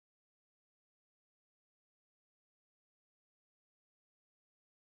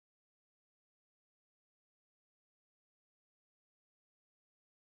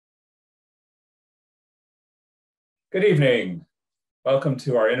Good evening. Welcome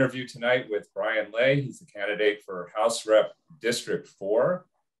to our interview tonight with Brian Lay. He's the candidate for House Rep District 4.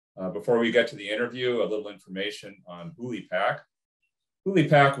 Before we get to the interview, a little information on HULI PAC. HULI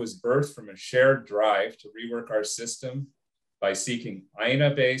PAC was birthed from a shared drive to rework our system by seeking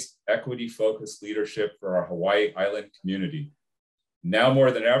āina-based, equity-focused leadership for our Hawai'i Island community. Now more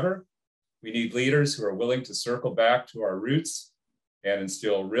than ever, we need leaders who are willing to circle back to our roots and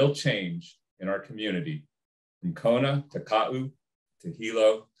instill real change in our community, from Kona to Ka'u to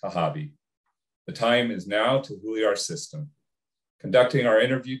Hilo to Hawaii. The time is now to HULI our system. Conducting our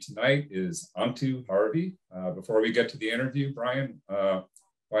interview tonight is Antu Harvey. Before we get to the interview, Brian, why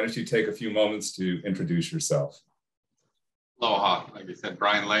don't you take a few moments to introduce yourself? Aloha. Like I said,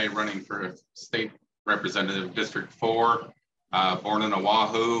 Brian Lay, running for State Representative District 4, born in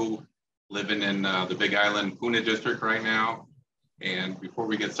Oahu, living in the Big Island Puna District right now. And before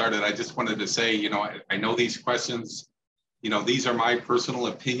we get started, I just wanted to say, I know these questions, these are my personal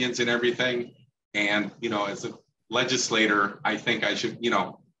opinions and everything. And, as a legislator, I think I should,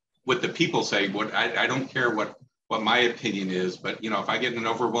 what the people say, I don't care what my opinion is, but, if I get an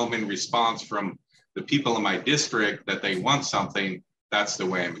overwhelming response from the people in my district that they want something, that's the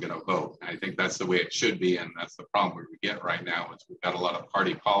way I'm going to vote. I think that's the way it should be. And that's the problem we get right now is we've got a lot of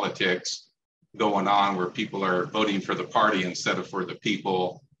party politics going on where people are voting for the party instead of for the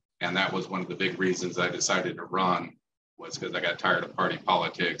people. And that was one of the big reasons I decided to run, was because I got tired of party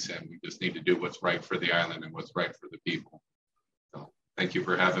politics and we just need to do what's right for the island and what's right for the people. So thank you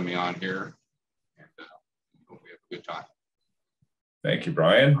for having me on here, and hope we have a good time. Thank you,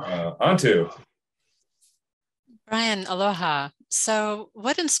 Brian. Antu. Brian, aloha. So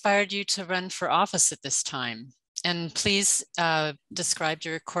what inspired you to run for office at this time? And please describe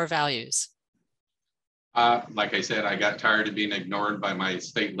your core values. Like I said, I got tired of being ignored by my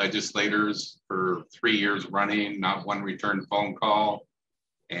state legislators for 3 years running, not one returned phone call.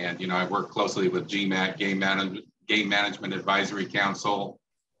 And, I worked closely with GMAC, Game Management Advisory Council.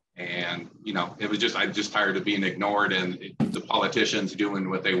 And, I'm just tired of being ignored and the politicians doing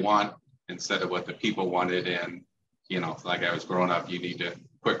what they want instead of what the people wanted. And, like I was growing up, you need to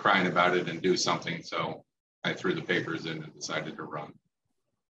quit crying about it and do something. So I threw the papers in and decided to run.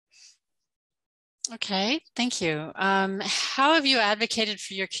 Okay, thank you. How have you advocated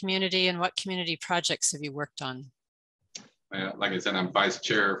for your community and what community projects have you worked on? Like I said, I'm vice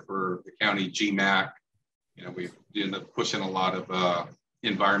chair for the county GMAC. We've ended up pushing a lot of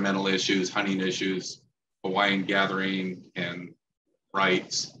environmental issues, hunting issues, Hawaiian gathering and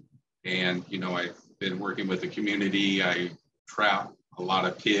rights. And, I've been working with the community. I trap a lot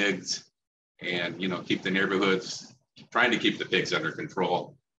of pigs and, keep the neighborhoods, trying to keep the pigs under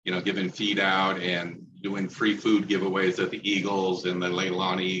control. Giving feed out and doing free food giveaways at the Eagles and the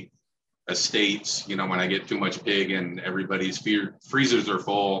Leilani estates. When I get too much pig and everybody's freezers are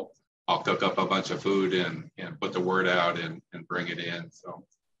full, I'll cook up a bunch of food and put the word out and bring it in. So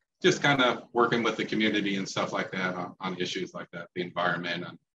just kind of working with the community and stuff like that on issues like that, the environment,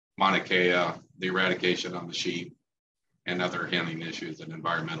 and Mauna Kea, the eradication on the sheep, and other hunting issues and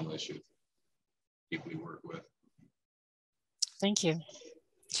environmental issues people we work with. Thank you.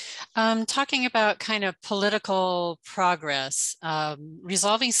 Talking about kind of political progress,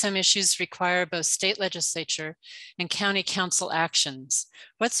 resolving some issues require both state legislature and county council actions.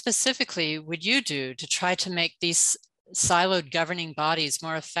 What specifically would you do to try to make these siloed governing bodies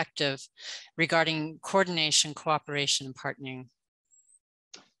more effective regarding coordination, cooperation, and partnering?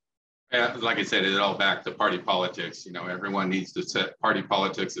 Like I said, it's all back to party politics. Everyone needs to set party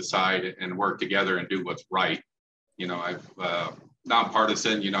politics aside and work together and do what's right. I've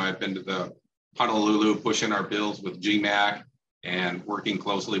nonpartisan, I've been to the Honolulu pushing our bills with GMAC and working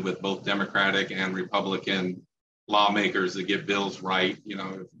closely with both Democratic and Republican lawmakers to get bills right.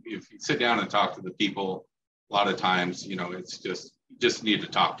 If you sit down and talk to the people, a lot of times, it's just need to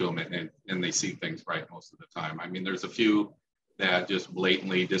talk to them and they see things right most of the time. I mean, there's a few that just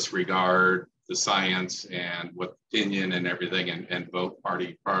blatantly disregard the science and what opinion and everything and vote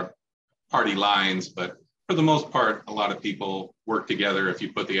party lines, but for the most part, a lot of people work together if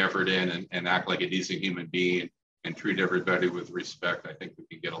you put the effort in and act like a decent human being and treat everybody with respect. I think we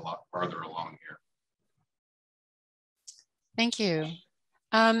can get a lot farther along here. Thank you.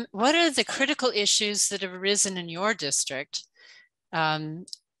 What are the critical issues that have arisen in your district that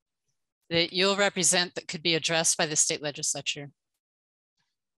you'll represent that could be addressed by the state legislature?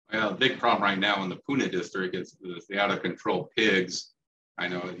 Well, the big problem right now in the Puna district is the out of control pigs. I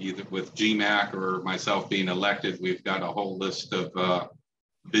know either with GMAC or myself being elected, we've got a whole list of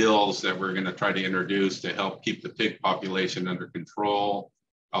bills that we're going to try to introduce to help keep the pig population under control.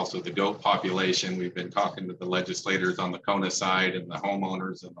 Also the goat population. We've been talking to the legislators on the Kona side and the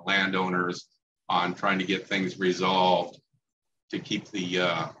homeowners and the landowners on trying to get things resolved to keep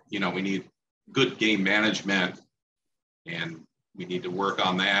the, we need good game management, and we need to work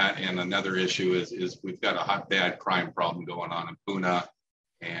on that. And another issue is we've got a bad crime problem going on in Puna,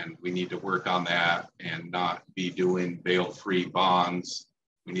 and we need to work on that and not be doing bail-free bonds.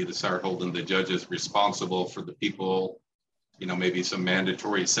 We need to start holding the judges responsible for the people, maybe some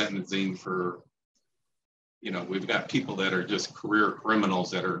mandatory sentencing for, we've got people that are just career criminals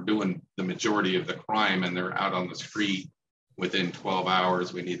that are doing the majority of the crime, and they're out on the street within 12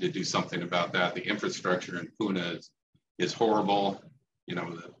 hours. We need to do something about that. The infrastructure in Puna is horrible.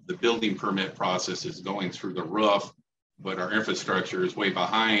 The building permit process is going through the roof, but our infrastructure is way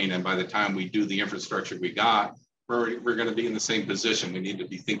behind. And by the time we do the infrastructure we got, we're going to be in the same position. We need to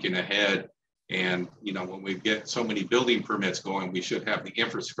be thinking ahead. And, when we get so many building permits going, we should have the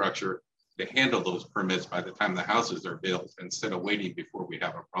infrastructure to handle those permits by the time the houses are built, instead of waiting before we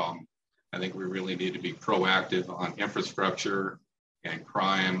have a problem. I think we really need to be proactive on infrastructure and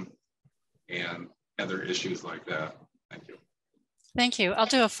crime and other issues like that. Thank you. Thank you. I'll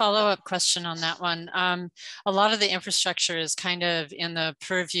do a follow-up question on that one. A lot of the infrastructure is kind of in the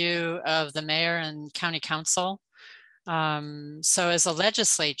purview of the mayor and county council. So as a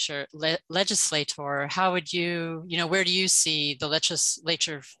legislator, how would you, where do you see the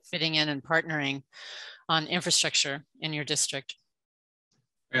legislature fitting in and partnering on infrastructure in your district?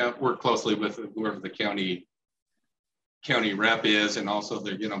 Yeah, work closely with whoever the county rep is, and also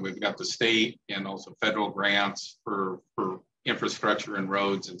we've got the state and also federal grants for infrastructure and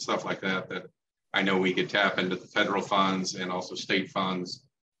roads and stuff like that, that I know we could tap into the federal funds and also state funds,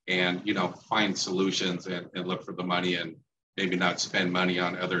 and find solutions and look for the money, and maybe not spend money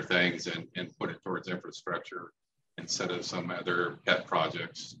on other things and put it towards infrastructure instead of some other pet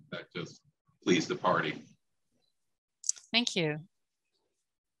projects that just please the party. Thank you.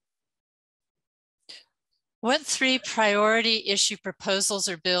 What 3 priority issue proposals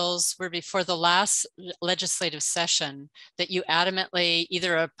or bills were before the last legislative session that you adamantly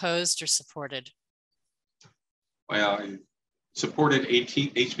either opposed or supported? Well, I supported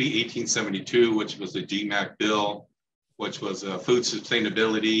HB 1872, which was a GMAC bill, which was food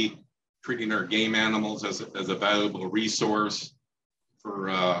sustainability, treating our game animals as a valuable resource for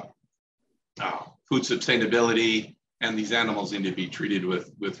food sustainability. And these animals need to be treated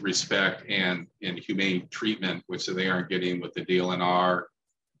with respect and humane treatment, which they aren't getting with the DLNR.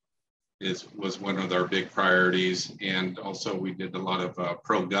 Was one of our big priorities. And also we did a lot of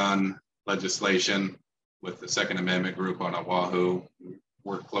pro-gun legislation with the Second Amendment group on Oahu. We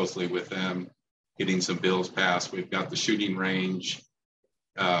worked closely with them, getting some bills passed. We've got the shooting range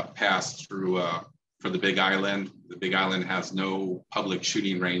passed through for the Big Island. The Big Island has no public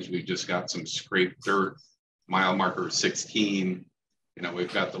shooting range. We've just got some scraped dirt, mile marker 16.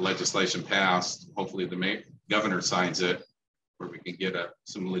 We've got the legislation passed. Hopefully the governor signs it, where we can get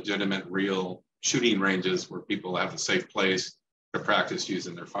some legitimate, real shooting ranges where people have a safe place to practice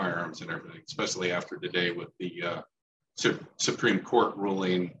using their firearms and everything, especially after today with the Supreme Court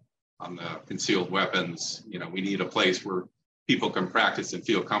ruling on the concealed weapons. We need a place where people can practice and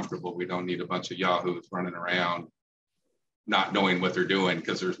feel comfortable. We don't need a bunch of yahoos running around not knowing what they're doing,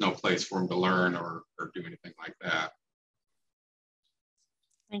 because there's no place for them to learn or do anything like that.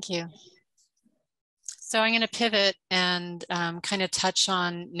 Thank you. So I'm going to pivot and kind of touch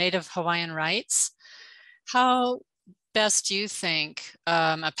on Native Hawaiian rights. How best do you think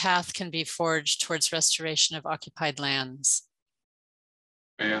a path can be forged towards restoration of occupied lands?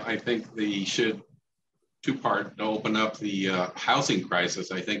 I think they should two-part to open up the housing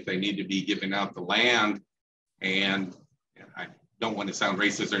crisis. I think they need to be giving out the land, and I don't want to sound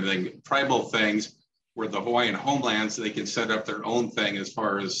racist or anything, tribal things where the Hawaiian homelands, they can set up their own thing as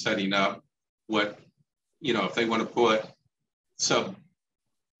far as setting up what, if they want to put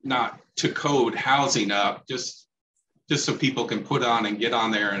not to code housing up, just so people can put on and get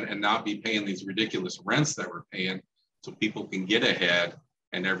on there and not be paying these ridiculous rents that we're paying, so people can get ahead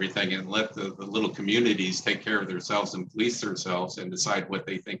and everything, and let the little communities take care of themselves and police themselves and decide what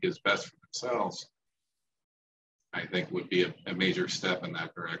they think is best for themselves. I think would be a major step in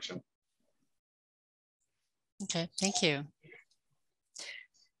that direction. Okay, thank you.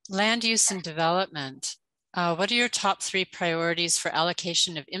 Land use and development. What are your top 3 priorities for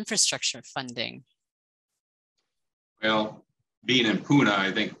allocation of infrastructure funding? Well, being in Puna,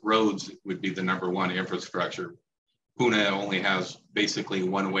 I think roads would be the #1 infrastructure. Puna only has basically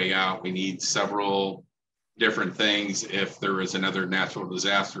one way out. We need several different things. If there is another natural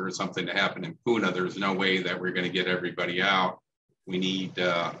disaster or something to happen in Puna, there's no way that we're going to get everybody out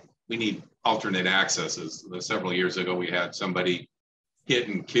We need alternate accesses. Several years ago, we had somebody hit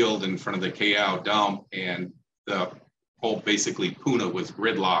and killed in front of the Kayau dump, and the whole basically Puna was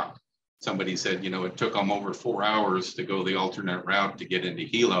gridlocked. Somebody said, it took them over 4 hours to go the alternate route to get into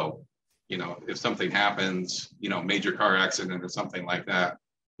Hilo. If something happens, major car accident or something like that,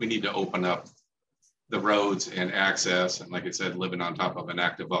 we need to open up the roads and access. And like I said, living on top of an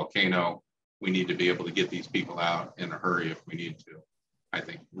active volcano, we need to be able to get these people out in a hurry if we need to. I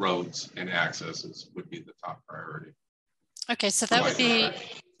think roads and accesses would be the top priority. Okay, so that would be,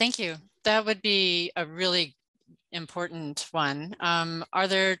 thank you. That would be a really important one. Are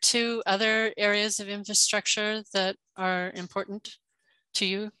there 2 other areas of infrastructure that are important to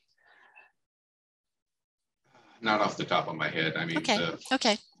you? Not off the top of my head. I mean,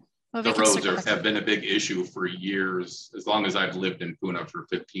 okay. Well, the roads have been a big issue for years. As long as I've lived in Puna for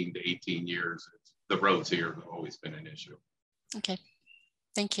 15 to 18 years, the roads here have always been an issue. Okay,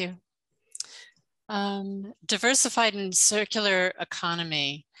 thank you. Diversified and circular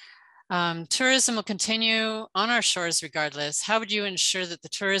economy. Tourism will continue on our shores regardless. How would you ensure that the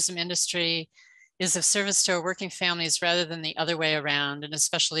tourism industry is of service to our working families rather than the other way around? And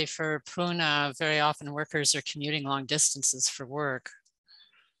especially for Puna, very often workers are commuting long distances for work.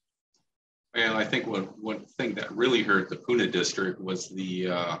 Well, I think one thing that really hurt the Puna district was the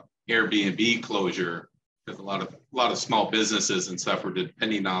Airbnb closure, because a lot of small businesses and stuff were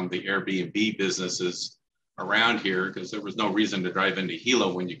depending on the Airbnb businesses around here, because there was no reason to drive into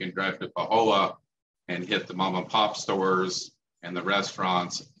Hilo when you can drive to Pahoa and hit the mom and pop stores and the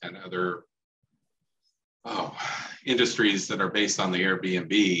restaurants and other industries that are based on the Airbnb,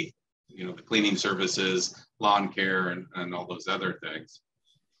 the cleaning services, lawn care, and all those other things.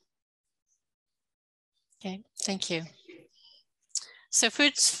 Okay, thank you. So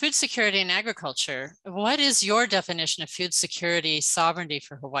food security and agriculture, what is your definition of food security sovereignty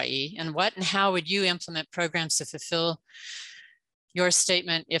for Hawaii, and what and how would you implement programs to fulfill your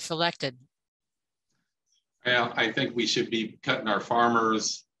statement if elected? Well, I think we should be cutting our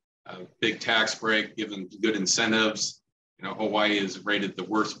farmers a big tax break, giving good incentives. Hawaii is rated the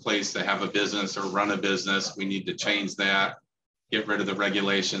worst place to have a business or run a business. We need to change that, get rid of the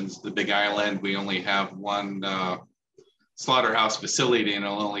regulations. The Big Island, we only have one slaughterhouse facility and it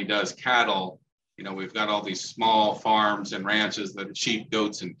only does cattle. We've got all these small farms and ranches that are sheep,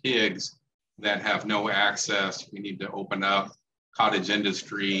 goats, and pigs that have no access. We need to open up cottage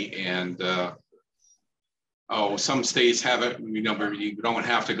industry, and some states have it, where you don't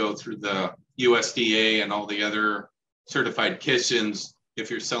have to go through the USDA and all the other certified kitchens if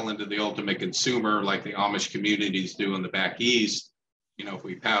you're selling to the ultimate consumer, like the Amish communities do in the back east. If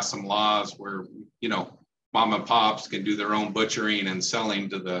we pass some laws where, mom and pops can do their own butchering and selling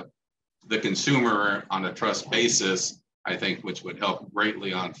to the consumer on a trust basis, I think, which would help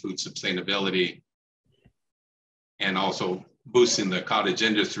greatly on food sustainability, and also boosting the cottage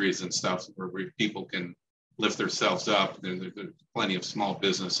industries and stuff where people can lift themselves up. There's plenty of small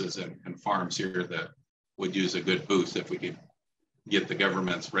businesses and farms here that would use a good boost if we could get the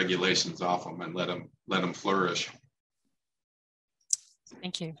government's regulations off them and let them flourish.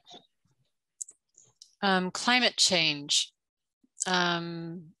 Thank you. Climate change.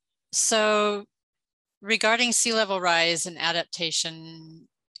 So regarding sea level rise and adaptation,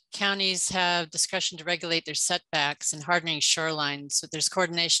 counties have discretion to regulate their setbacks and hardening shorelines. So there's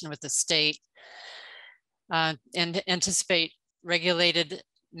coordination with the state and anticipate regulated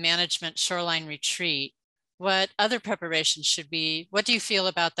management shoreline retreat. What other preparations what do you feel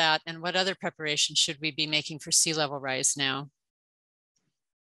about that? And what other preparations should we be making for sea level rise now?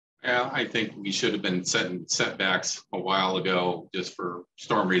 Yeah, I think we should have been setting setbacks a while ago, just for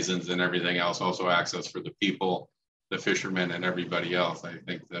storm reasons and everything else. Also access for the people, the fishermen, and everybody else. I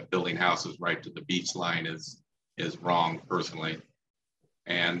think that building houses right to the beach line is wrong personally.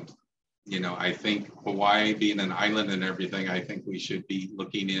 And I think Hawaii being an island and everything, I think we should be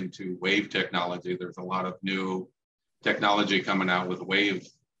looking into wave technology. There's a lot of new technology coming out with wave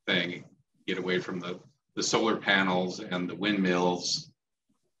thing, get away from the solar panels and the windmills.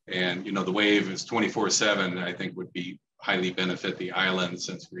 And, the wave is 24/7, I think would be highly benefit the island.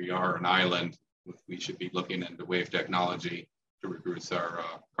 Since we are an island, we should be looking into wave technology to reduce our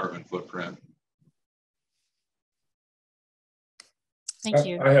carbon footprint. Thank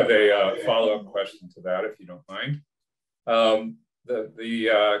you. I have a follow-up question to that, if you don't mind.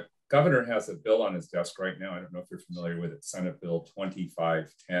 The governor has a bill on his desk right now. I don't know if you're familiar with it, Senate Bill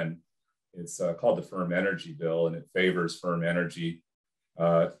 2510. It's called the Firm Energy Bill, and it favors firm energy.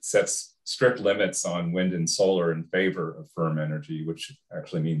 Sets strict limits on wind and solar in favor of firm energy, which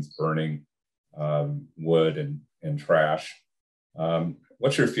actually means burning wood and trash.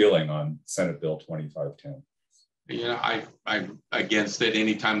 What's your feeling on Senate Bill 2510? I'm against it.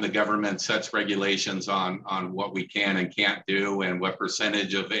 Anytime the government sets regulations on what we can and can't do and what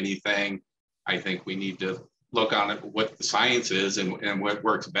percentage of anything, I think we need to look on it, what the science is and what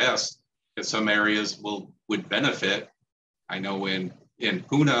works best, because some areas would benefit. I know in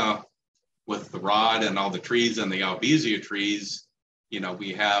Puna, with the rod and all the trees and the albizia trees,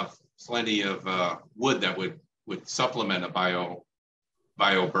 we have plenty of wood that would supplement a bio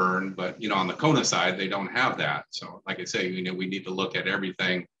burn, but on the Kona side, they don't have that. So like I say, we need to look at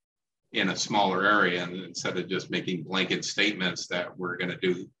everything in a smaller area, and instead of just making blanket statements that we're going to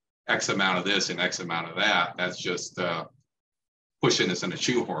do X amount of this and X amount of that, that's just pushing us in a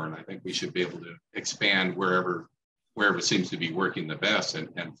shoehorn. I think we should be able to expand wherever seems to be working the best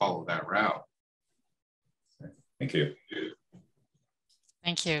and follow that route. Thank you.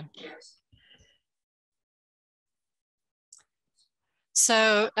 Thank you.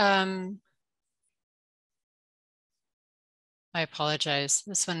 So I apologize.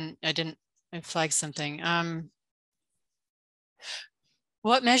 This one, I flagged something.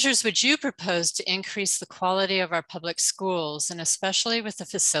 What measures would you propose to increase the quality of our public schools, and especially with the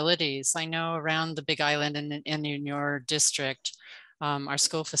facilities? I know around the Big Island and in your district, our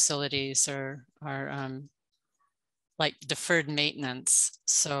school facilities are like deferred maintenance.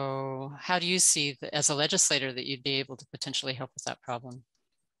 So how do you see as a legislator that you'd be able to potentially help with that problem?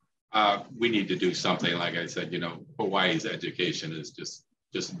 We need to do something. Like I said, Hawaii's education is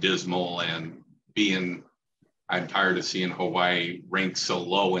just dismal, and I'm tired of seeing Hawaii ranked so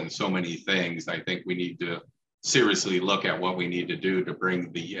low in so many things. I think we need to seriously look at what we need to do to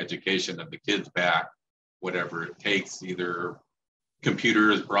bring the education of the kids back, whatever it takes, either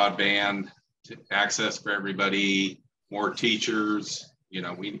computers, broadband, access for everybody, more teachers.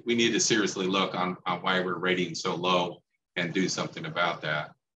 We need to seriously look on why we're rating so low and do something about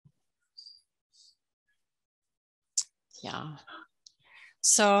that. Yeah.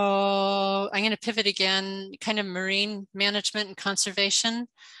 So I'm going to pivot again, kind of marine management and conservation.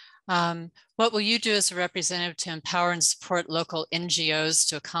 What will you do as a representative to empower and support local NGOs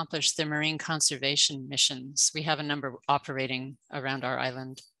to accomplish their marine conservation missions? We have a number operating around our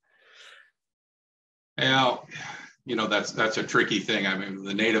island. Well, that's a tricky thing. I mean,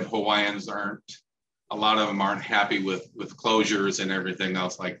 the native Hawaiians a lot of them aren't happy with closures and everything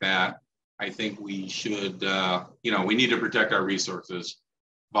else like that. I think we should, we need to protect our resources,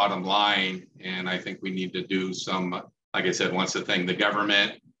 bottom line. And I think we need to do some, like I said, once the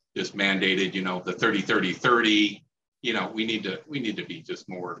government just mandated, the 30-30-30, we need to be just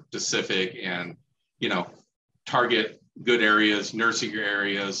more specific and, target good areas, nursing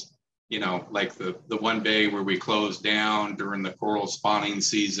areas, like the one bay where we closed down during the coral spawning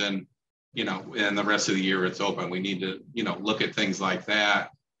season, and the rest of the year it's open. We need to, look at things like that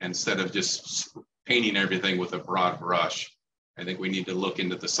instead of just painting everything with a broad brush. I think we need to look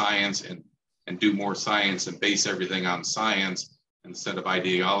into the science and do more science and base everything on science instead of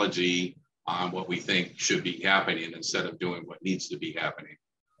ideology on what we think should be happening instead of doing what needs to be happening.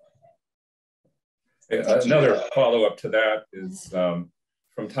 Another follow-up to that is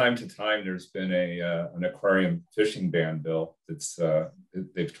from time to time, there's been an aquarium fishing ban bill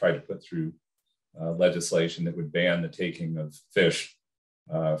they've tried to put through legislation that would ban the taking of fish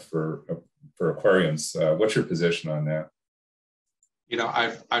for aquariums. What's your position on that?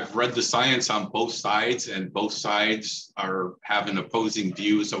 I've read the science on both sides, and both sides have an opposing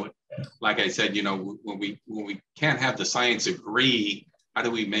view. So, like I said, when we can't have the science agree, how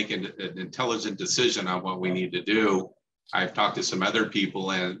do we make an intelligent decision on what we need to do? I've talked to some other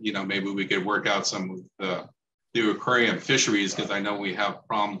people, and maybe we could work out some of the aquarium fisheries, because I know we have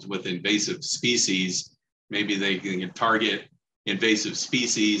problems with invasive species. Maybe they can target invasive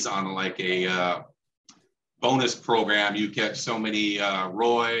species on like a bonus program. You catch so many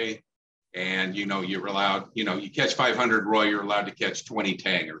roy, and you're allowed, you catch 500 roy, you're allowed to catch 20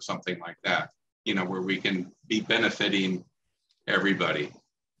 tang or something like that, where we can be benefiting everybody,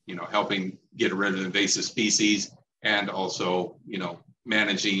 helping get rid of invasive species, and also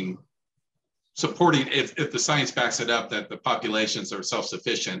managing, supporting, if the science backs it up, that the populations are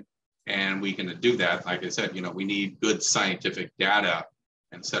self-sufficient, and we can do that. Like I said, we need good scientific data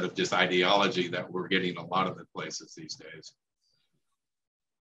instead of just ideology that we're getting a lot of the places these days.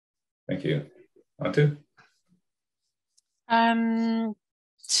 Thank you. Antu?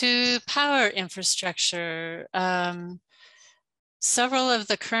 To power infrastructure, several of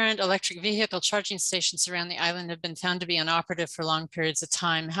the current electric vehicle charging stations around the island have been found to be inoperative for long periods of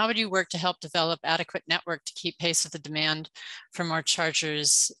time. How would you work to help develop adequate network to keep pace with the demand for more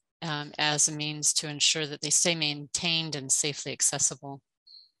chargers as a means to ensure that they stay maintained and safely accessible?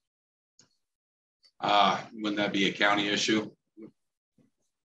 Wouldn't that be a county issue?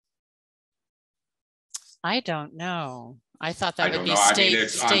 I don't know. I thought that I would don't be know. state, I mean,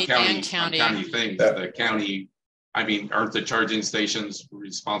 it's state on and county. on county things. The county, I mean, aren't the charging stations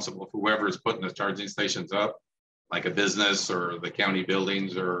responsible for whoever is putting the charging stations up, like a business or the county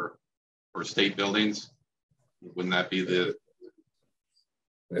buildings or state buildings? Wouldn't that be the?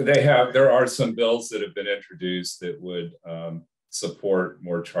 There are some bills that have been introduced that would support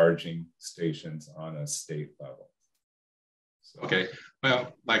more charging stations on a state level. So. Okay,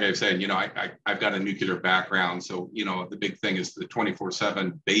 well, like I said, you know, I've got a nuclear background, so, you know, the big thing is the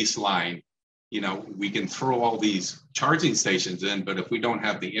 24/7 baseline. You know, we can throw all these charging stations in, but if we don't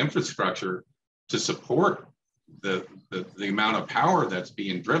have the infrastructure to support the amount of power that's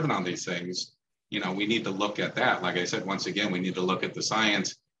being driven on these things, you know, we need to look at that. Like I said, once again, we need to look at the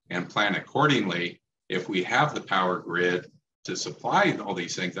science and plan accordingly. If we have the power grid to supply all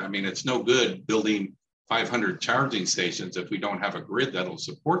these things, I mean, it's no good building 500 charging stations if we don't have a grid that'll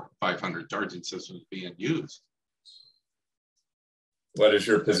support 500 charging systems being used. What is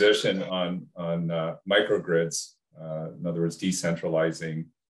your position on microgrids? In other words, decentralizing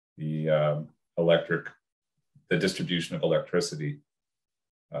the distribution of electricity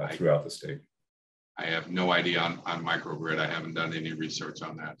throughout the state? I have no idea on microgrid. I haven't done any research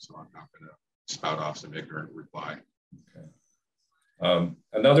on that, so I'm not going to spout off some ignorant reply. Okay.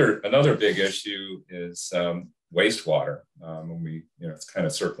 Another big issue is wastewater. When we, you know, it's kind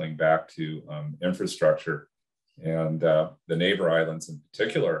of circling back to infrastructure, and the neighbor islands in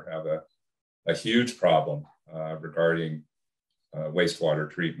particular have a huge problem regarding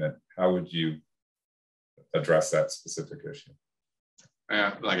wastewater treatment. How would you address that specific issue?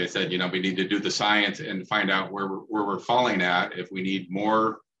 Like I said, you know, we need to do the science and find out where we're falling at. If we need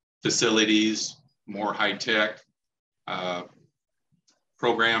more facilities, more high-tech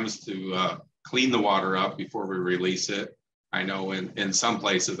programs to clean the water up before we release it. I know in some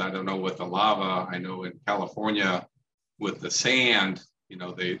places, I don't know with the lava, I know in California with the sand, you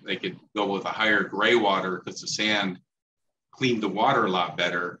know, they could go with a higher gray water because the sand cleaned the water a lot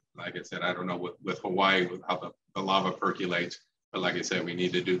better. Like I said, I don't know with Hawaii, with how the lava percolates, but like I said, we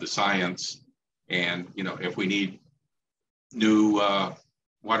need to do the science. And, you know, if we need new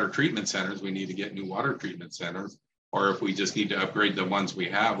water treatment centers, we need to get new water treatment centers. Or if we just need to upgrade the ones we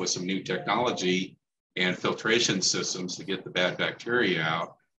have with some new technology and filtration systems to get the bad bacteria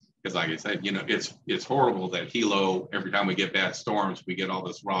out. Because like I said, you know, it's horrible that Hilo, every time we get bad storms, we get all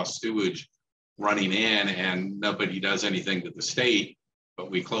this raw sewage running in and nobody does anything to the state,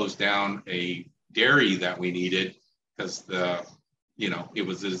 but we closed down a dairy that we needed because you know, it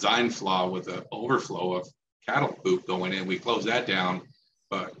was a design flaw with an overflow of cattle poop going in. We closed that down.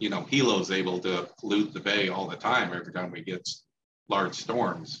 But, you know, Hilo's able to pollute the bay all the time every time we get large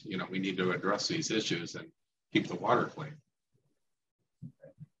storms. You know, we need to address these issues and keep the water clean.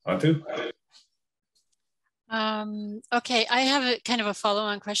 Antu? Okay, I have a kind of a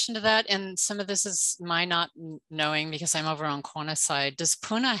follow-on question to that. And some of this is my not knowing because I'm over on Kona side. Does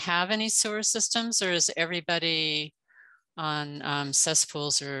Puna have any sewer systems, or is everybody on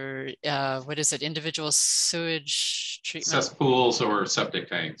cesspools or what is it, individual sewage treatment? Cesspools or septic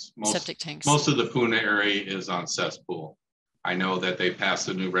tanks. Septic tanks. Most of the Puna area is on cesspool. I know that they passed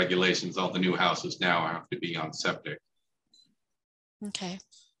the new regulations. All the new houses now have to be on septic. Okay.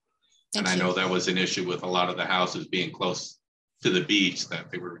 And I know that was an issue with a lot of the houses being close to the beach, that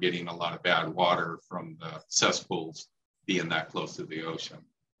they were getting a lot of bad water from the cesspools being that close to the ocean,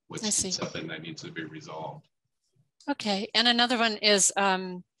 which is something that needs to be resolved. Okay, and another one is,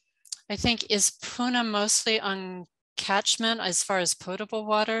 I think, is Puna mostly on catchment as far as potable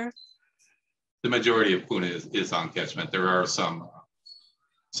water? The majority of Puna is on catchment. There are some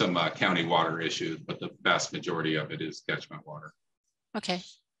county water issues, but the vast majority of it is catchment water. Okay,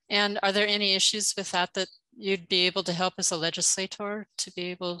 and are there any issues with that you'd be able to help as a legislator to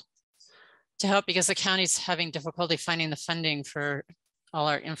be able to help, because the county's having difficulty finding the funding for all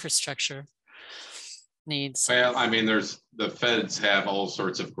our infrastructure needs? Well, I mean, the feds have all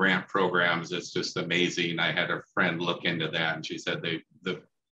sorts of grant programs. It's just amazing. I had a friend look into that and she said the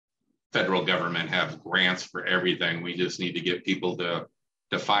federal government has grants for everything. We just need to get people to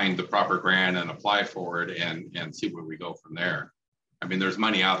find the proper grant and apply for it and see where we go from there. I mean, there's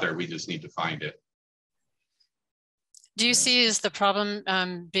money out there. We just need to find it. Do you see is the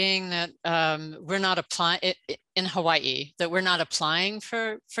problem being that we're not applying in Hawaii, that we're not applying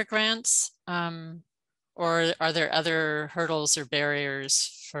for grants? Or are there other hurdles or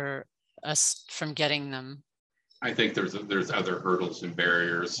barriers for us from getting them? I think there's other hurdles and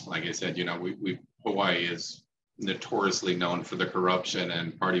barriers. Like I said, you know, Hawaii is notoriously known for the corruption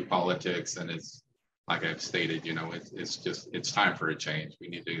and party politics, and it's like I've stated, you know, it's time for a change. We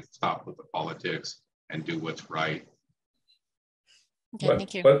need to stop with the politics and do what's right. Okay,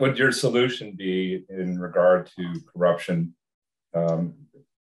 thank you. What would your solution be in regard to corruption? What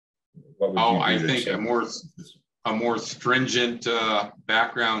would you do I to think change? a more stringent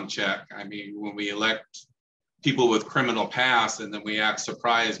background check. I mean, when we elect people with criminal past and then we act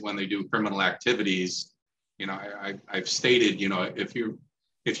surprised when they do criminal activities, you know, I've stated, you know, if you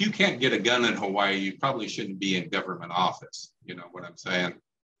can't get a gun in Hawaii, you probably shouldn't be in government office. You know what I'm saying?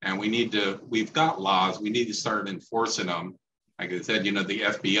 And we've got laws, we need to start enforcing them. Like I said, you know, the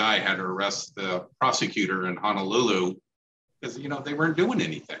FBI had to arrest the prosecutor in Honolulu because, you know, they weren't doing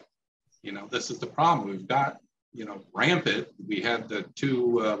anything. You know, this is the problem. We've got, you know, rampant. We had the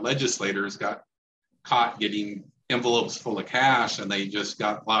two legislators got caught getting envelopes full of cash and they just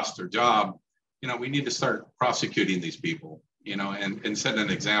lost their job. You know, we need to start prosecuting these people, you know, and set an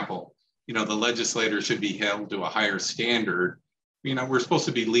example. You know, the legislators should be held to a higher standard. You know, we're supposed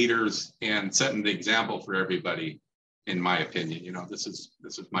to be leaders and setting the example for everybody, in my opinion. You know, this is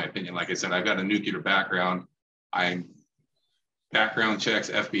my opinion. Like I said, I've got a nuclear background. I'm background checks,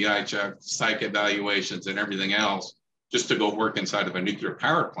 FBI checks, psych evaluations, and everything else just to go work inside of a nuclear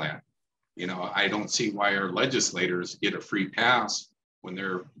power plant. You know, I don't see why our legislators get a free pass when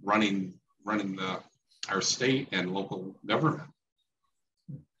they're running our state and local government.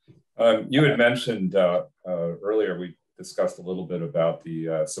 You had mentioned earlier, we discussed a little bit about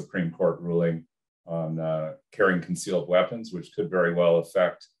the Supreme Court ruling on carrying concealed weapons, which could very well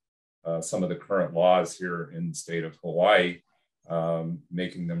affect some of the current laws here in the state of Hawaii,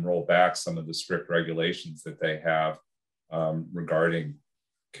 making them roll back some of the strict regulations that they have regarding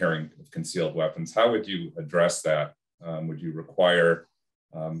carrying concealed weapons. How would you address that? Would you require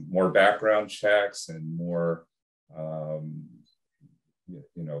more background checks and more, you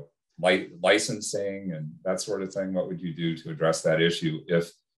know, licensing and that sort of thing? What would you do to address that issue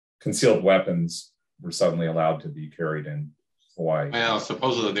if concealed weapons were suddenly allowed to be carried in Hawaii? Well,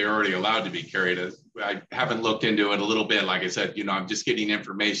 supposedly they're already allowed to be carried. I haven't looked into it a little bit. Like I said, you know, I'm just getting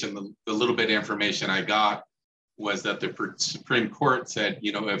information. The little bit of information I got was that the Supreme Court said,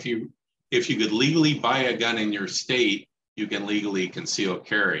 you know, if you could legally buy a gun in your state, you can legally conceal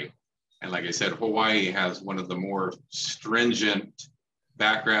carry. And like I said, Hawaii has one of the more stringent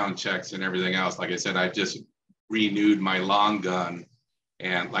background checks and everything else. Like I said, I've just renewed my long gun.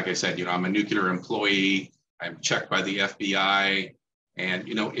 And like I said, you know, I'm a nuclear employee. I'm checked by the FBI. And,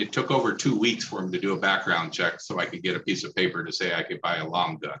 you know, it took over 2 weeks for them to do a background check so I could get a piece of paper to say I could buy a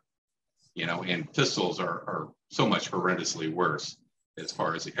long gun. You know, and pistols are so much horrendously worse as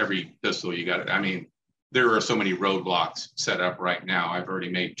far as every pistol you got. I mean, there are so many roadblocks set up right now. I've already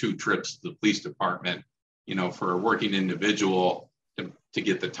made 2 trips to the police department, you know, for a working individual to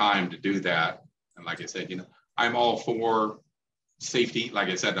get the time to do that. And like I said, you know, I'm all for safety. Like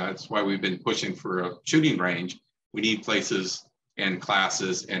I said, that's why we've been pushing for a shooting range. We need places and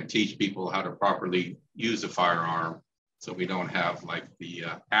classes and teach people how to properly use a firearm, so we don't have like the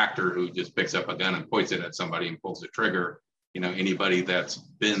actor who just picks up a gun and points it at somebody and pulls the trigger. You know, anybody that's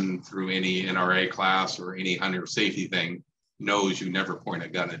been through any NRA class or any hunter safety thing knows you never point a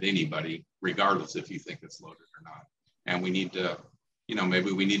gun at anybody, regardless if you think it's loaded or not. And we need to, you know,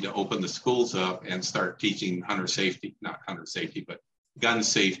 maybe we need to open the schools up and start teaching hunter safety, not hunter safety, but gun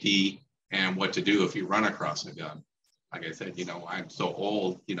safety and what to do if you run across a gun. Like I said, you know, I'm so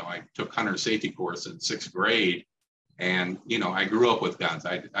old, you know, I took hunter safety course in 6th grade. And, you know, I grew up with guns.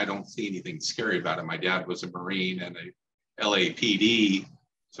 I don't see anything scary about it. My dad was a Marine and a LAPD.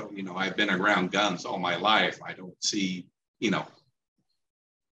 So, you know, I've been around guns all my life. I don't see, you know,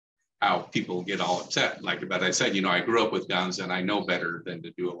 how people get all upset. Like, but I said, you know, I grew up with guns and I know better than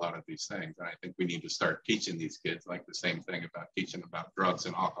to do a lot of these things. And I think we need to start teaching these kids like the same thing about teaching about drugs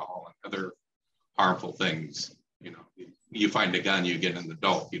and alcohol and other harmful things. You know, you find a gun, you get an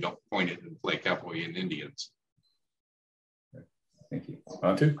adult. You don't point it and play cowboy and Indians. Thank you.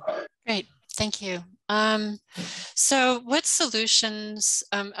 Antu? Great, thank you. So what solutions,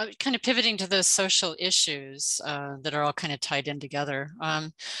 kind of pivoting to those social issues that are all kind of tied in together,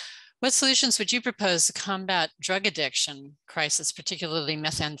 what solutions would you propose to combat drug addiction crisis, particularly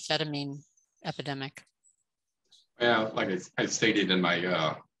methamphetamine epidemic? Well, like I stated in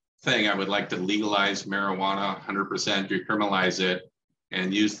my thing, I would like to legalize marijuana 100%, decriminalize it,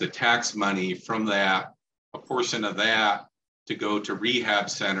 and use the tax money from that, a portion of that, to go to rehab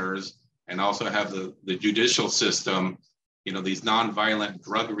centers, and also have the judicial system, you know, these nonviolent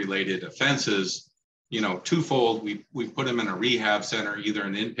drug-related offenses twofold. We put them in a rehab center, either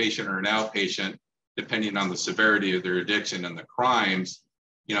an inpatient or an outpatient, depending on the severity of their addiction and the crimes.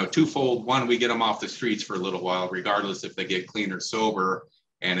 Twofold. One, we get them off the streets for a little while, regardless if they get clean or sober.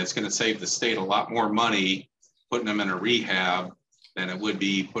 And it's going to save the state a lot more money putting them in a rehab than it would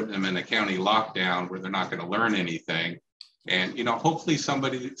be putting them in a county lockdown where they're not going to learn anything. And, hopefully some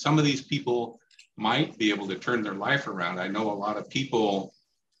of these people might be able to turn their life around. I know a lot of people,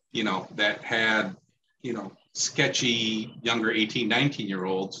 that had, sketchy younger 18,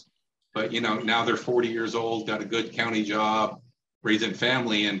 19-year-olds, but, now they're 40 years old, got a good county job, raising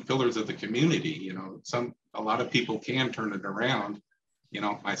family and pillars of the community. A lot of people can turn it around.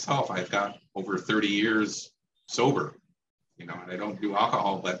 Myself, I've got over 30 years sober, and I don't do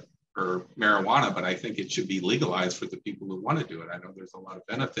alcohol or marijuana, but I think it should be legalized for the people who want to do it. I know there's a lot of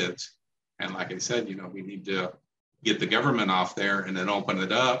benefits. And like I said, we need to get the government off there and then open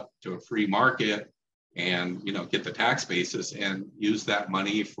it up to a free market and, get the tax basis and use that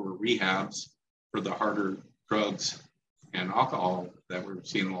money for rehabs for the harder drugs and alcohol that we're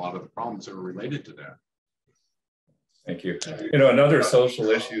seeing a lot of the problems that are related to that. Thank you. Another social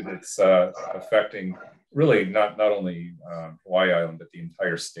issue that's affecting really not only Hawai'i Island, but the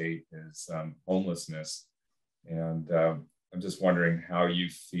entire state is homelessness. And I'm just wondering how you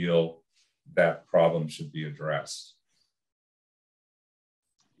feel that problem should be addressed.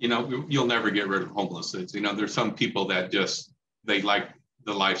 You'll never get rid of homelessness. There's some people that they like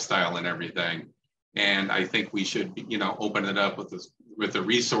the lifestyle and everything. And I think we should, open it up with the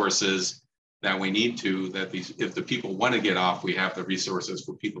resources that we need to, that if the people want to get off, we have the resources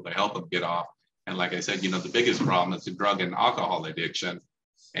for people to help them get off. And like I said, the biggest problem is the drug and alcohol addiction.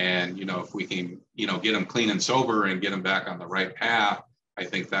 And, if we can, get them clean and sober and get them back on the right path, I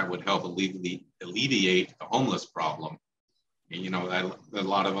think that would help alleviate the homeless problem. And, a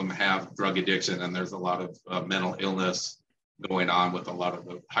lot of them have drug addiction, and there's a lot of mental illness going on with a lot of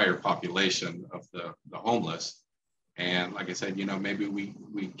the higher population of the homeless. And like I said, maybe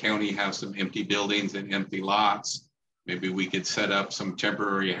we county have some empty buildings and empty lots. Maybe we could set up some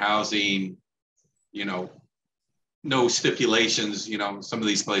temporary housing, no stipulations, some of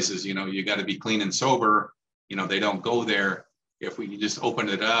these places, you got to be clean and sober, they don't go there. If we can just open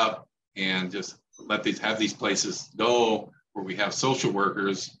it up and just have these places go where we have social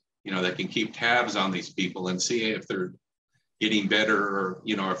workers, that can keep tabs on these people and see if they're getting better or,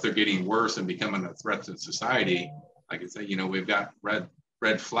 if they're getting worse and becoming a threat to society. Like I say, we've got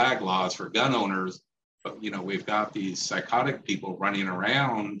red flag laws for gun owners, but, we've got these psychotic people running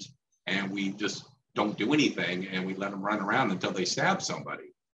around and we just don't do anything and we let them run around until they stab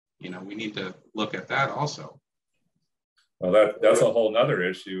somebody. We need to look at that also. Well, that's a whole nother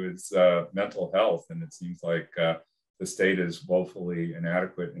issue is mental health. And it seems like the state is woefully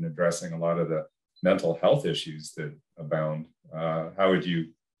inadequate in addressing a lot of the mental health issues that abound. How would you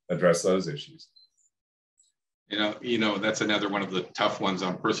address those issues? That's another one of the tough ones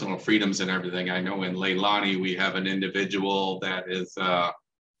on personal freedoms and everything. I know in Leilani, we have an individual that is,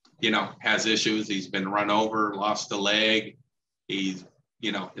 has issues. He's been run over, lost a leg. He's,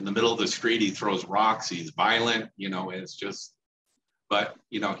 in the middle of the street, he throws rocks. He's violent, it's just, but,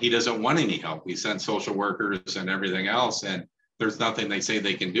 he doesn't want any help. We send social workers and everything else, and there's nothing they say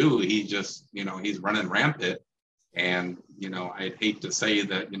they can do. He just, he's running rampant. And, I'd hate to say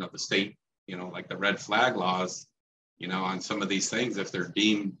that, the state, like the red flag laws, on some of these things, if they're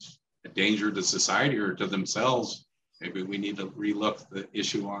deemed a danger to society or to themselves, maybe we need to relook the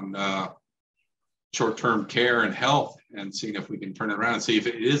issue on short-term care and health and seeing if we can turn it around and see if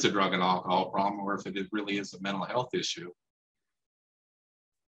it is a drug and alcohol problem or if it really is a mental health issue.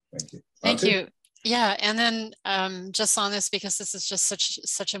 Thank you. Thank you. Yeah, and then just on this, because this is just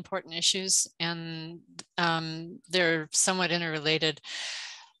such important issues and they're somewhat interrelated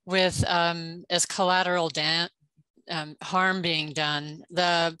with as collateral harm being done.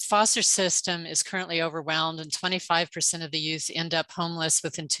 The foster system is currently overwhelmed and 25% of the youth end up homeless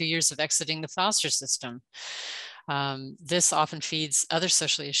within 2 years of exiting the foster system. This often feeds other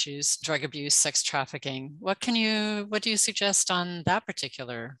social issues, drug abuse, sex trafficking. What do you suggest on that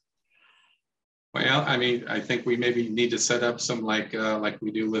particular? Well, I think we maybe need to set up some like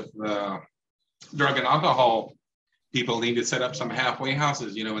we do with drug and alcohol. People need to set up some halfway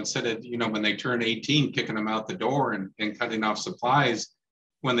houses, instead of, when they turn 18, kicking them out the door and cutting off supplies.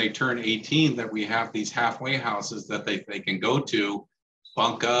 When they turn 18, that we have these halfway houses that they can go to,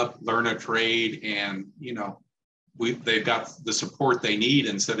 bunk up, learn a trade, and, they've got the support they need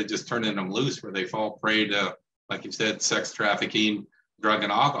instead of just turning them loose where they fall prey to, like you said, sex trafficking, drug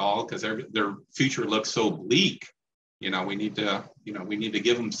and alcohol, because their future looks so bleak. We need to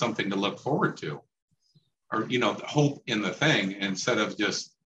give them something to look forward to. or, you know, hope in the thing instead of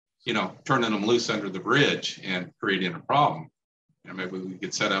just, you know, turning them loose under the bridge and creating a problem. You know, maybe we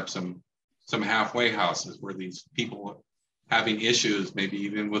could set up some halfway houses where these people having issues, maybe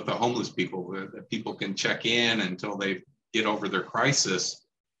even with the homeless people, that people can check in until they get over their crisis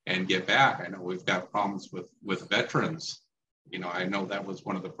and get back. I know we've got problems with veterans. You know, I know that was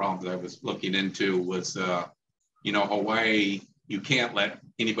one of the problems I was looking into was, you know, Hawaii, you can't let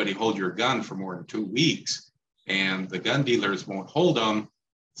anybody hold your gun for more than 2 weeks, and the gun dealers won't hold them.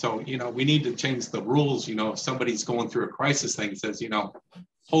 So, you know, we need to change the rules. You know, if somebody's going through a crisis thing, says, you know,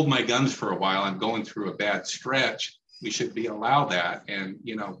 hold my guns for a while, I'm going through a bad stretch, we should be allowed that. And,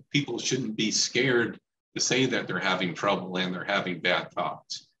 you know, people shouldn't be scared to say that they're having trouble and they're having bad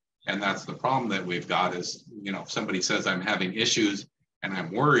thoughts. And that's the problem that we've got is, you know, if somebody says I'm having issues and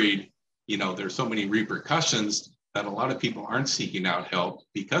I'm worried, you know, there's so many repercussions that a lot of people aren't seeking out help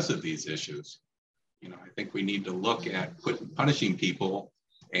because of these issues. You know, I think we need to look at punishing people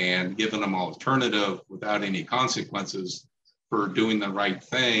and giving them alternative without any consequences for doing the right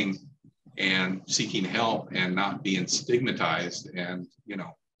thing and seeking help and not being stigmatized. And, you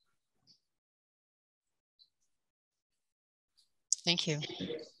know. Thank you.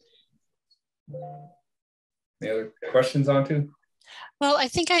 Any other questions on to? Well, I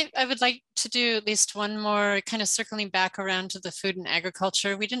think I would like to do at least one more, kind of circling back around to the food and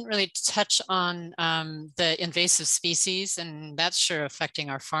agriculture. We didn't really touch on the invasive species, and that's sure affecting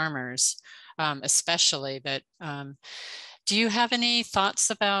our farmers, especially. But do you have any thoughts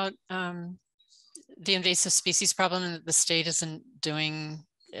about the invasive species problem and that the state isn't doing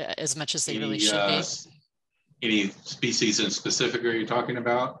as much as they really should be? Any species in specific are you talking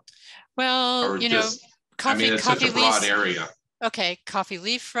about? Well, or you just, know, coffee, I mean, it's coffee such a broad leaves, area. Okay, coffee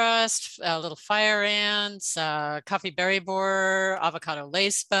leaf rust, little fire ants, coffee berry borer, avocado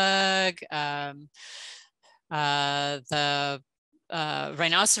lacebug, the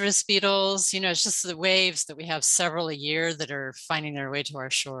rhinoceros beetles. You know, it's just the waves that we have several a year that are finding their way to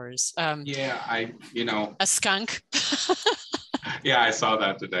our shores. Yeah, you know. A skunk. Yeah, I saw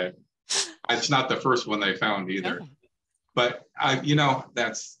that today. It's not the first one they found either. Oh. But, you know,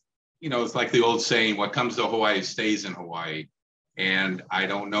 that's, you know, it's like the old saying, what comes to Hawaii stays in Hawaii. And I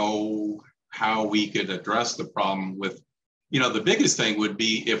don't know how we could address the problem with, you know, the biggest thing would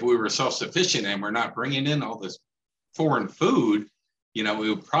be if we were self-sufficient and we're not bringing in all this foreign food, you know, it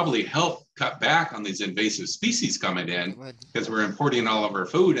would probably help cut back on these invasive species coming in because we're importing all of our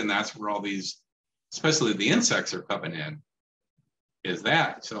food, and that's where all these, especially the insects, are coming in, is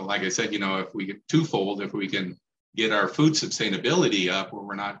that. So like I said, you know, if we get twofold, if we can get our food sustainability up where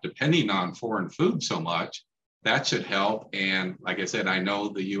we're not depending on foreign food so much, that should help. And like I said, I know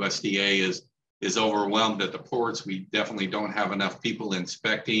the USDA is overwhelmed at the ports. We definitely don't have enough people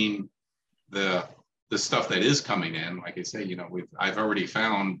inspecting the stuff that is coming in. Like I say, you know, I've already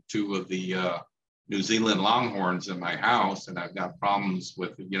found 2 of the New Zealand longhorns in my house, and I've got problems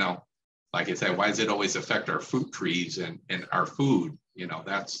with, you know, like I said, why does it always affect our fruit trees and our food? You know,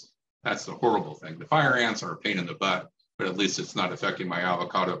 that's the horrible thing. The fire ants are a pain in the butt, but at least it's not affecting my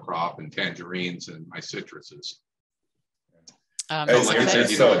avocado crop and tangerines and my citruses. So like I said,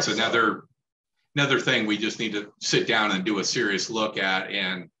 you know, it's another thing we just need to sit down and do a serious look at,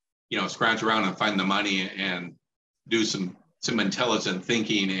 and, you know, scrounge around and find the money and do some intelligent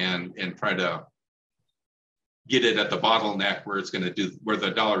thinking and try to get it at the bottleneck where where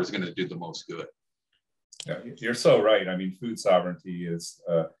the dollar is going to do the most good. Yeah, you're so right. I mean, food sovereignty is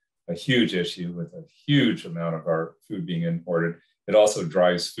a huge issue with a huge amount of our food being imported. It also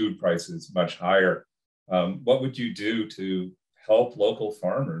drives food prices much higher. What would you do to help local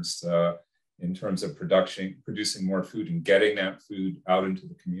farmers in terms of producing more food and getting that food out into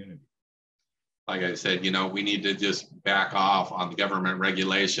the community? Like I said, you know, we need to just back off on the government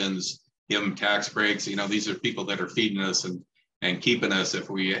regulations, give them tax breaks. You know, these are people that are feeding us and keeping us. If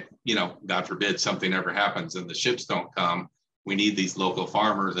we, you know, God forbid something ever happens and the ships don't come, we need these local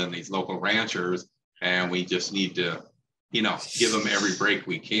farmers and these local ranchers, and we just need to, you know, give them every break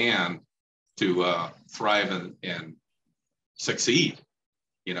we can to thrive and succeed.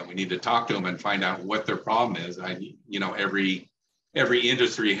 You know, we need to talk to them and find out what their problem is. You know, every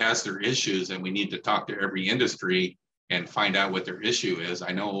industry has their issues, and we need to talk to every industry and find out what their issue is.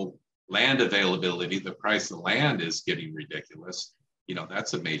 I know land availability, the price of land is getting ridiculous. You know,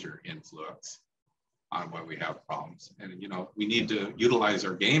 that's a major influence on why we have problems. And, you know, we need to utilize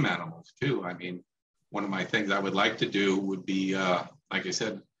our game animals too. I mean, one of my things I would like to do would be, like I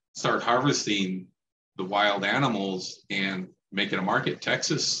said, start harvesting the wild animals and make it a market.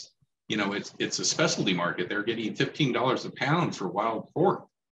 Texas, you know, it's a specialty market. They're getting $15 a pound for wild pork.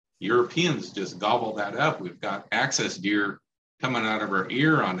 Europeans just gobble that up. We've got access deer coming out of our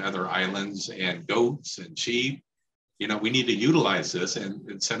ear on other islands, and goats and sheep. You know, we need to utilize this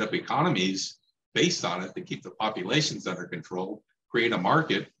and set up economies based on it to keep the populations under control, create a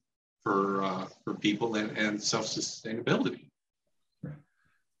market for people and self-sustainability.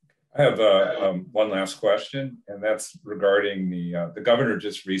 I have one last question, and that's regarding the governor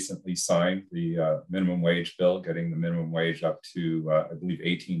just recently signed the minimum wage bill, getting the minimum wage up to, I believe,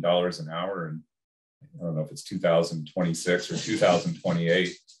 $18 an hour. And I don't know if it's 2026 or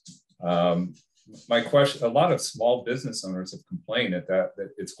 2028. My question, a lot of small business owners have complained that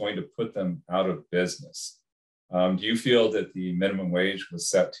it's going to put them out of business. Do you feel that the minimum wage was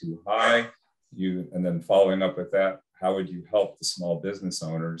set too high? And then following up with that, how would you help the small business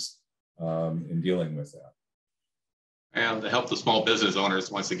owners in dealing with that? And to help the small business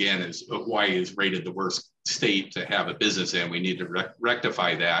owners, once again, is Hawaii is rated the worst state to have a business in. We need to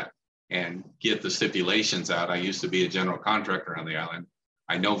rectify that and get the stipulations out. I used to be a general contractor on the island.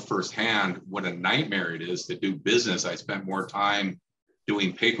 I know firsthand what a nightmare it is to do business. I spent more time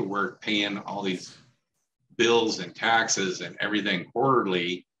doing paperwork, paying all these bills and taxes and everything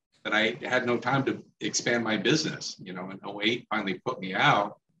quarterly that I had no time to expand my business. You know, in 2008 finally put me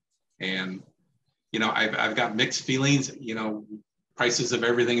out. And, you know, I've got mixed feelings. You know, prices of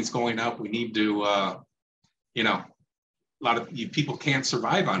everything is going up. We need to, you know, a lot of people can't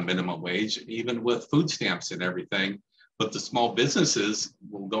survive on minimum wage, even with food stamps and everything. But the small businesses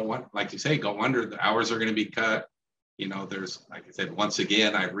will go, like you say, go under. The hours are going to be cut. You know, there's, like I said, once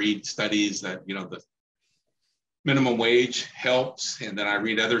again, I read studies that, you know, the minimum wage helps. And then I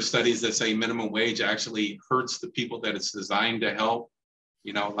read other studies that say minimum wage actually hurts the people that it's designed to help.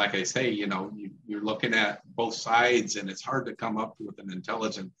 You know, like I say, you know, you're looking at both sides, and it's hard to come up with an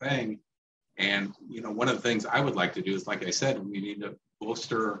intelligent thing. And, you know, one of the things I would like to do is, like I said, we need to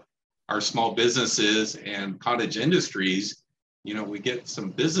bolster our small businesses and cottage industries. You know, we get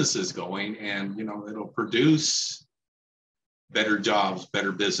some businesses going, and, you know, it'll produce better jobs,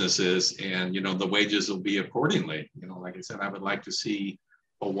 better businesses, and, you know, the wages will be accordingly. You know, like I said, I would like to see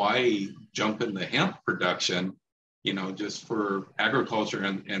Hawaii jump in the hemp production, you know, just for agriculture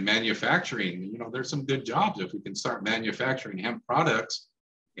and manufacturing. You know, there's some good jobs if we can start manufacturing hemp products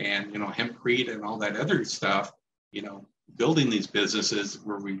and, you know, hempcrete and all that other stuff, you know, building these businesses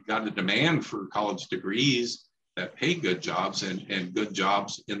where we've got a demand for college degrees that pay good jobs and good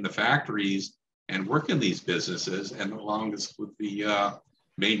jobs in the factories and work in these businesses, and along with the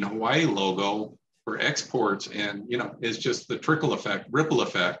Made in Hawaii logo for exports. And, you know, it's just the trickle effect, ripple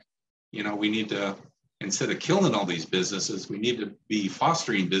effect. You know, we need to, instead of killing all these businesses, we need to be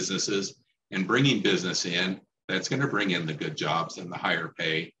fostering businesses and bringing business in that's going to bring in the good jobs and the higher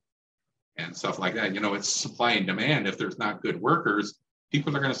pay and stuff like that. You know, it's supply and demand. If there's not good workers,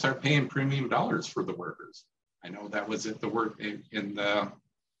 people are going to start paying premium dollars for the workers. I know that was at the work in the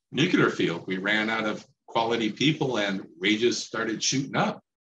nuclear field. We ran out of quality people and wages started shooting up.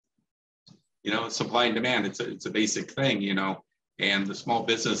 You know, supply and demand, it's a basic thing, you know, and the small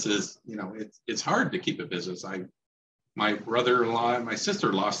businesses, you know, it's hard to keep a business. My brother-in-law and my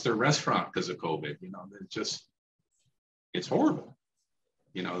sister lost their restaurant because of COVID. You know, it's horrible.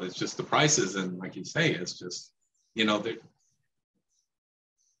 You know, it's just the prices, and like you say, it's just, you know,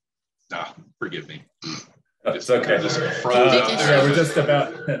 forgive me. It's okay. Yeah, we're just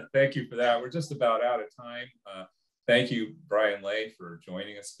about, thank you for that. We're just about out of time. Thank you, Brian Lay, for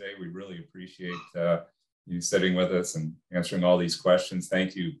joining us today. We really appreciate you sitting with us and answering all these questions.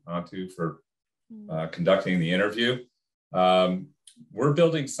 Thank you, Antu, for conducting the interview. We're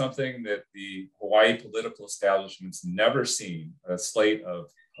building something that the Hawaii political establishment's never seen, a slate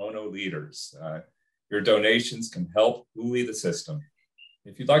of Pono leaders. Your donations can help HULI the system.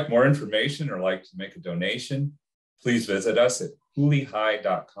 If you'd like more information or like to make a donation, please visit us at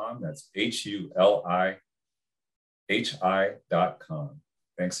hulihigh.com. That's HULIHI.com.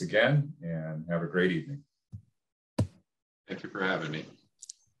 Thanks again, and have a great evening. Thank you for having me.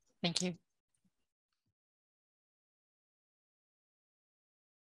 Thank you.